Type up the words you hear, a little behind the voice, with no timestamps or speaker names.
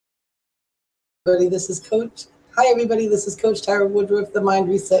everybody. This is Coach. Hi, everybody. This is Coach Tyra Woodruff, the Mind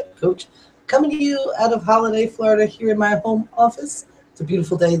Reset Coach, coming to you out of Holiday, Florida, here in my home office. It's a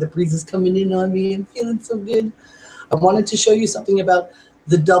beautiful day. The breeze is coming in on me and feeling so good. I wanted to show you something about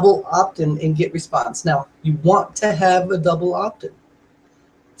the double opt-in and get response. Now, you want to have a double opt-in.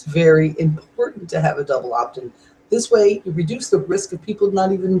 It's very important to have a double opt-in. This way, you reduce the risk of people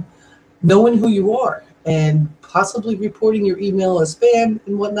not even knowing who you are and possibly reporting your email as spam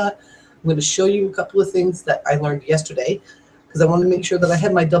and whatnot. I'm going to show you a couple of things that I learned yesterday because I want to make sure that I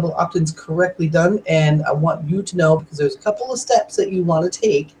had my double opt-ins correctly done, and I want you to know because there's a couple of steps that you want to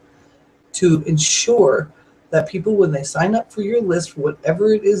take to ensure that people, when they sign up for your list for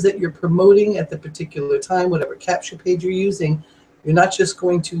whatever it is that you're promoting at the particular time, whatever capture page you're using, you're not just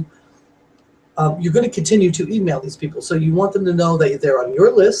going to you're going to continue to email these people. So you want them to know that they're on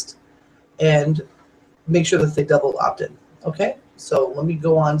your list and make sure that they double opt in. Okay, so let me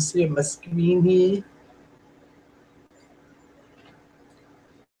go on, see my screen here.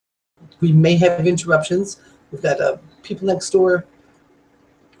 We may have interruptions. We've got people next door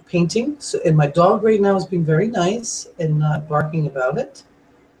painting, and my dog right now is being very nice and not barking about it,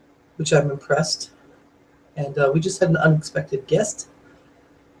 which I'm impressed. And we just had an unexpected guest.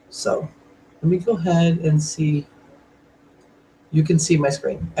 So let me go ahead and see. You can see my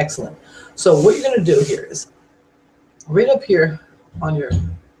screen. Excellent. So what you're going to do here is right up here on your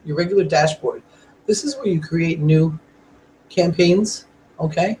regular dashboard. This is where you create new campaigns.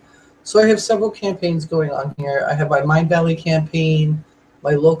 Okay. So I have several campaigns going on here. I have my Mind Valley campaign,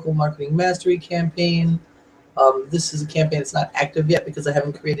 my local marketing mastery campaign. This is a campaign that's not active yet because I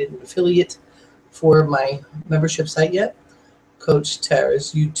haven't created an affiliate for my membership site yet. Coach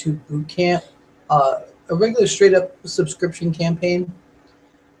Tara's YouTube Bootcamp, a regular straight up subscription campaign,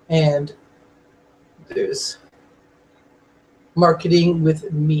 and there's Marketing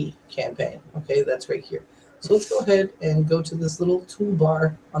with Me campaign. Okay, that's right here. So let's go ahead and go to this little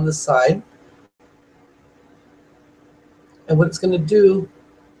toolbar on the side. And what it's going to do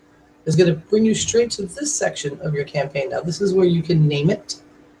is going to bring you straight to this section of your campaign. Now, this is where you can name it.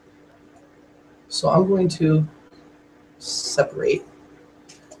 So I'm going to separate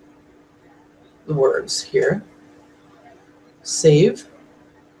the words here. Save.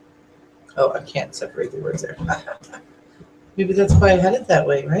 Oh, I can't separate the words there. Maybe that's why I had it that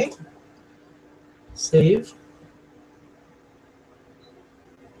way, right? Save.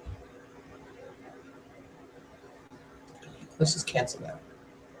 Let's just cancel that.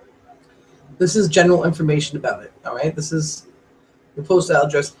 This is general information about it, all right? This is your postal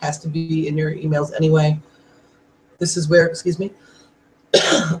address has to be in your emails anyway. This is where, excuse me,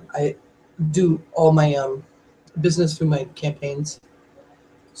 I do all my business through my campaigns.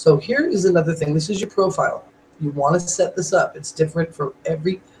 So here is another thing. This is your profile. You want to set this up. It's different for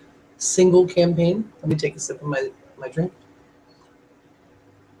every single campaign. Let me take a sip of my drink.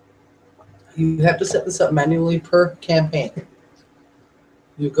 You have to set this up manually per campaign.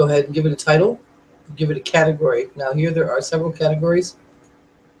 You go ahead and give it a title, give it a category. Now here there are several categories: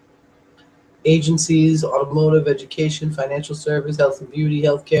 agencies, automotive, education, financial service, health and beauty,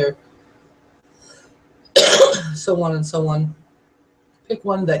 healthcare, so on and so on. Pick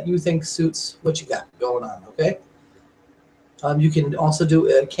one that you think suits what you got going on, okay? You can also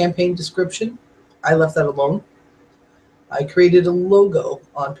do a campaign description. I left that alone. I created a logo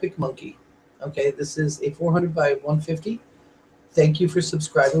on PicMonkey. Okay, this is a 400 by 150. Thank you for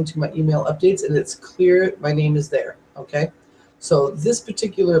subscribing to my email updates, and it's clear my name is there, okay? So this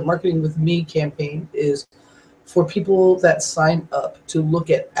particular Marketing with Me campaign is for people that sign up to look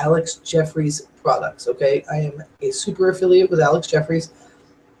at Alex Jeffries products, okay? I am a super affiliate with Alex Jeffries,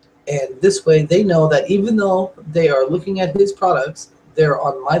 and this way they know that even though they are looking at his products, they're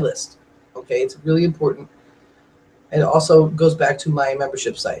on my list, okay? It's really important. And it also goes back to my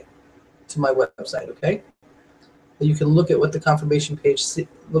membership site, to my website, okay? You can look at what the confirmation page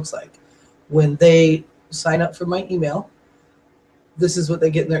looks like. When they sign up for my email, this is what they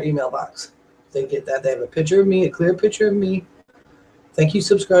get in their email box. They get that. They have a picture of me, a clear picture of me. Thank you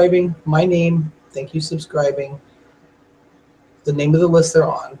subscribing. My name. Thank you subscribing. The name of the list they're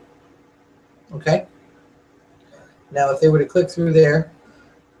on. Okay? Now, if they were to click through there,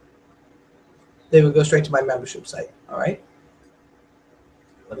 they would go straight to my membership site. All right?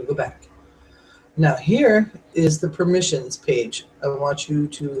 Let me go back. Now here is the permissions page. I want you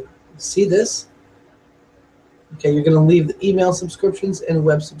to see this. Okay, you're going to leave the email subscriptions and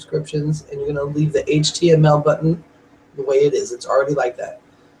web subscriptions, and you're going to leave the HTML button the way it is. It's already like that.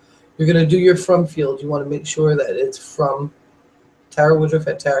 You're going to do your from field. You want to make sure that it's from Tara Woodruff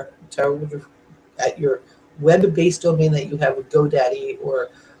at Tara Woodruff at your web-based domain that you have with GoDaddy or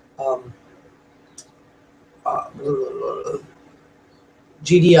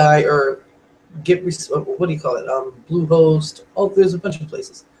GDI or what do you call it? Bluehost. Oh, there's a bunch of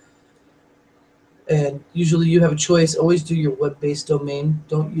places. And usually you have a choice. Always do your web-based domain.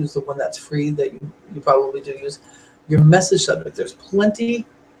 Don't use the one that's free that you probably do use. Your message subject. There's plenty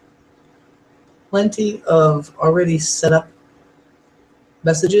of already set up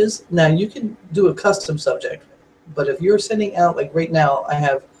messages. Now you can do a custom subject, but if you're sending out, like right now, I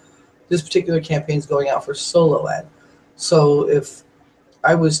have this particular campaign's going out for solo ad. So if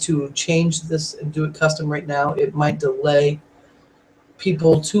I was to change this and do it custom right now, it might delay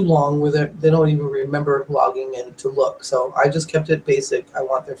people too long where they don't even remember logging in to look. So I just kept it basic. I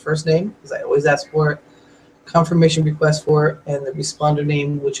want their first name, because I always ask for it, confirmation request for it, and the responder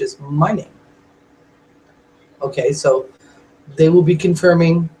name, which is my name. Okay, so they will be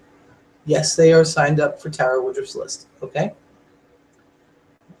confirming, yes, they are signed up for Tara Woodruff's list. Okay,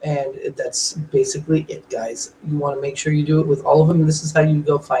 and that's basically it, guys. You want to make sure you do it with all of them. This is how you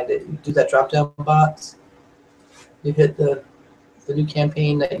go find it. You do that drop-down box. You hit the new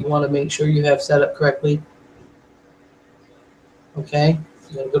campaign that you want to make sure you have set up correctly. Okay,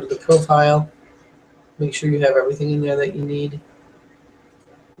 you're going to go to the profile. Make sure you have everything in there that you need.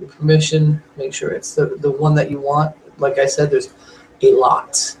 Your permission, make sure it's the one that you want. Like I said, there's a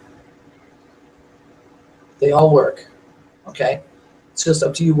lot. They all work. Okay, it's just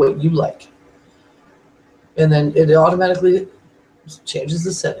up to you what you like. And then it automatically changes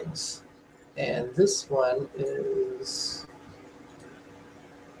the settings. And this one is,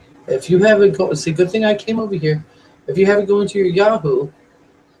 if you have it go, see, good thing I came over here. If you have it go into your Yahoo,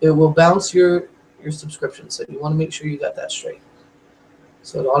 it will bounce your subscription. So you want to make sure you got that straight.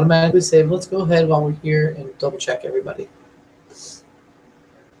 So it automatically save. Let's go ahead while we're here and double check everybody.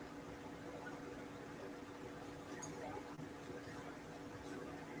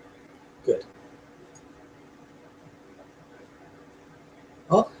 Good.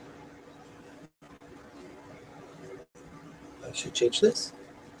 Oh, I should change this.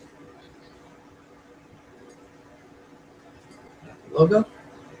 Logo.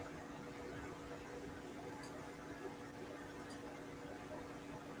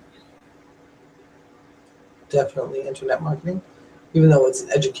 Definitely internet marketing, even though it's an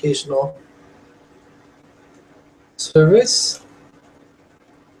educational service.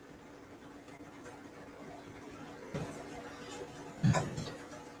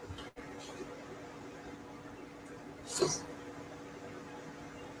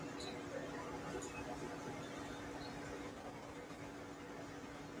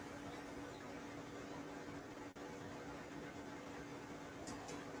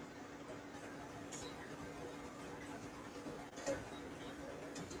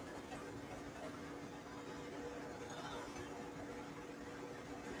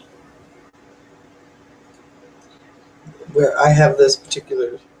 Where I have this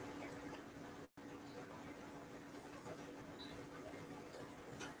particular,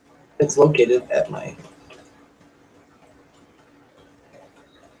 it's located at my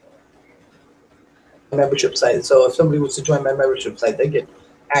membership site. So if somebody was to join my membership site, they get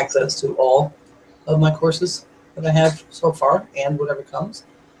access to all of my courses that I have so far and whatever comes.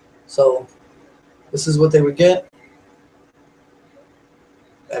 So this is what they would get.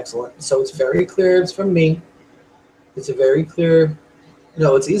 Excellent. So it's very clear. It's from me. It's a very clear,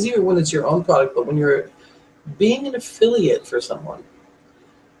 it's easier when it's your own product, but when you're being an affiliate for someone,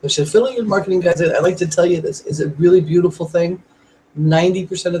 which affiliate marketing, guys, I like to tell you this, is a really beautiful thing.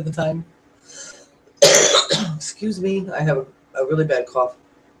 90% of the time, excuse me, I have a really bad cough.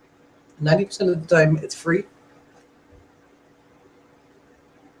 90% of the time, it's free.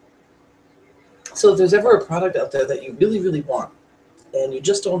 So if there's ever a product out there that you really, really want, and you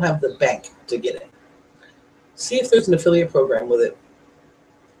just don't have the bank to get it, see if there's an affiliate program with it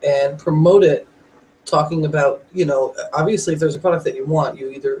and promote it, talking about, obviously if there's a product that you want, you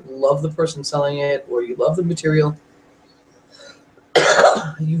either love the person selling it or you love the material,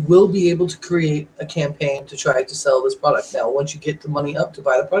 you will be able to create a campaign to try to sell this product. Now, once you get the money up to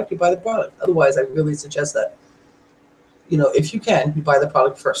buy the product, you buy the product. Otherwise, I really suggest that, if you can, you buy the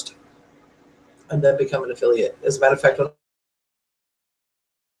product first and then become an affiliate. As a matter of fact, when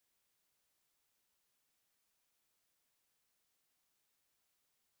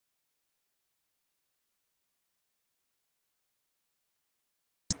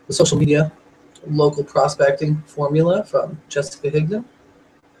the social media local prospecting formula from Jessica Higdon.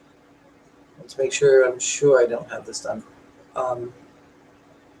 Let's make sure, I'm sure I don't have this done.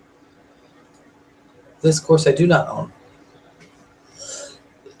 This course I do not own,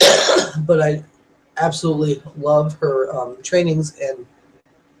 but I absolutely love her trainings. And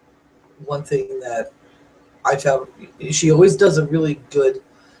one thing that I found she always does a really good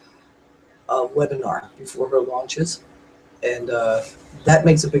webinar before her launches, and that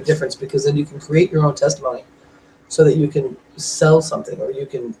makes a big difference because then you can create your own testimony so that you can sell something or you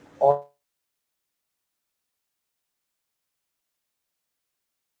can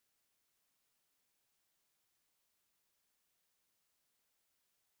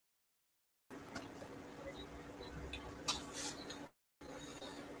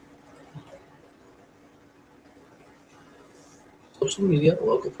social media,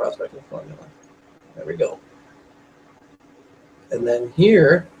 local prospecting formula. There we go. And then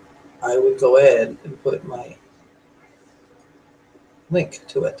here, I would go ahead and put my link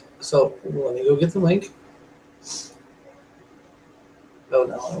to it. So let me go get the link. Oh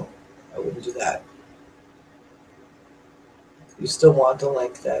no, I wouldn't do that. You still want the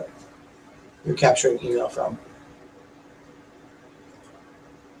link that you're capturing email from.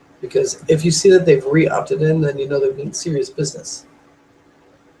 Because if you see that they've re-opted in, then you know they're being serious business.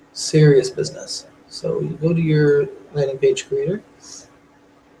 Serious business. So you go to your landing page creator.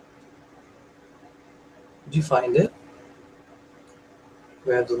 Did you find it?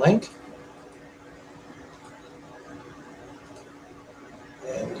 Grab the link.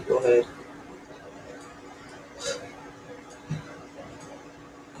 And go ahead.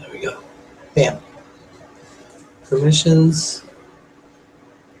 There we go. Bam. Permissions.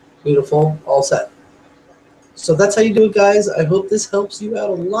 Beautiful. All set. So that's how you do it, guys. I hope this helps you out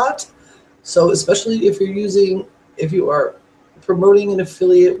a lot. So especially if you are promoting an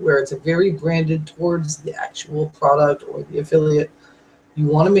affiliate where it's very branded towards the actual product or the affiliate, you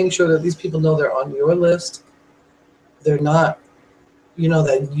want to make sure that these people know they're on your list. They're not,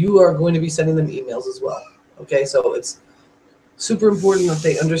 that you are going to be sending them emails as well. Okay, so it's super important that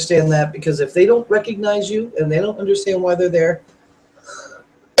they understand that, because if they don't recognize you and they don't understand why they're there,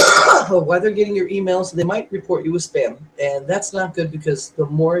 or why they're getting your emails, they might report you as spam. And that's not good, because the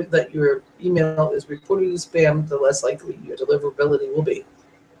more that your email is reported as spam, the less likely your deliverability will be.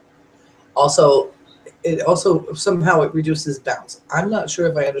 Also, somehow it reduces bounce. I'm not sure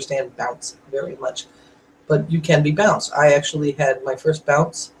if I understand bounce very much, but you can be bounced. I actually had my first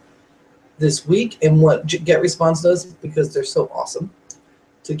bounce this week, and what GetResponse does, because they're so awesome,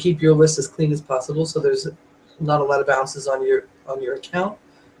 to keep your list as clean as possible, so there's not a lot of bounces on your account,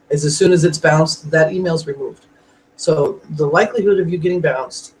 is as soon as it's bounced, that email's removed. So the likelihood of you getting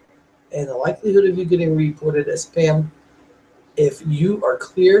bounced and the likelihood of you getting reported as spam, if you are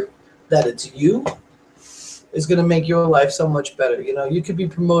clear that it's you, is going to make your life so much better. You could be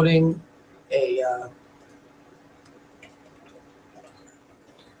promoting an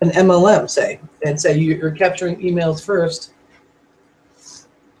MLM, say you're capturing emails first,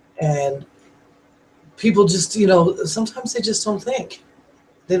 and people just, sometimes they just don't think.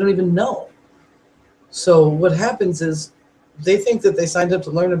 They don't even know. So what happens is they think that they signed up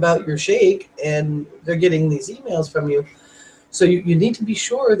to learn about your shake, and they're getting these emails from you. So you need to be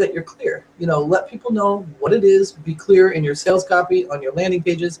sure that you're clear. Let people know what it is. Be clear in your sales copy, on your landing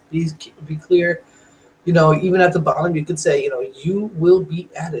pages. Be clear. Even at the bottom, you could say, you will be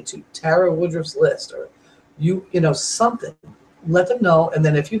added to Tara Woodruff's list, or something. Let them know. And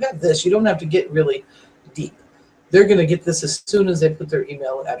then if you have this, you don't have to get really deep. They're going to get this as soon as they put their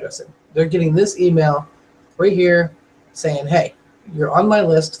email address in. They're getting this email right here saying, hey, you're on my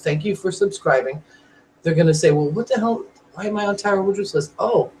list. Thank you for subscribing. They're going to say, well, what the hell? Why am I on Tara Woodruff's list?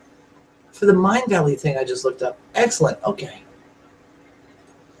 Oh, for the Mind Valley thing I just looked up. Excellent. Okay.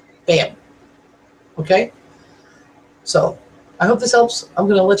 Bam. Okay. So I hope this helps. I'm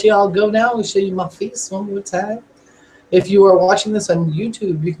going to let you all go now and show you my face one more time. If you are watching this on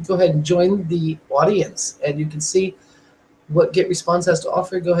YouTube, you can go ahead and join the audience, and you can see what GetResponse has to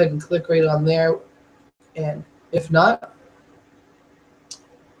offer. Go ahead and click right on there. And if not,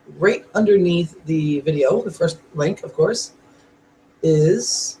 right underneath the video, the first link, of course,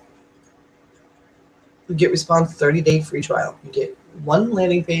 is the GetResponse 30-day free trial. You get one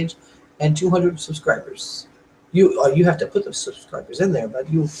landing page and 200 subscribers. You have to put the subscribers in there, but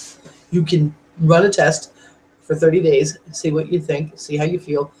you can run a test for 30 days, see what you think, see how you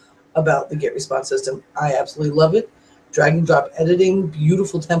feel about the GetResponse system. I absolutely love it. Drag and drop editing,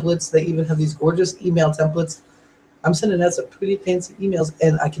 beautiful templates. They even have these gorgeous email templates. I'm sending out some pretty fancy emails,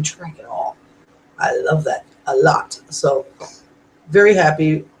 and I can track it all. I love that a lot. So very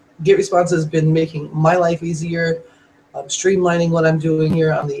happy. GetResponse has been making my life easier, streamlining what I'm doing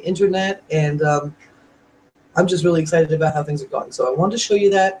here on the internet, and I'm just really excited about how things are going. So I wanted to show you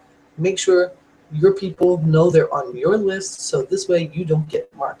that. Make sure your people know they're on your list, so this way you don't get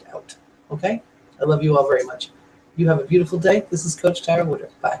marked out. Okay? I love you all very much. You have a beautiful day. This is Coach Tara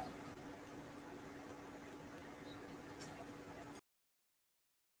Woodruff. Bye.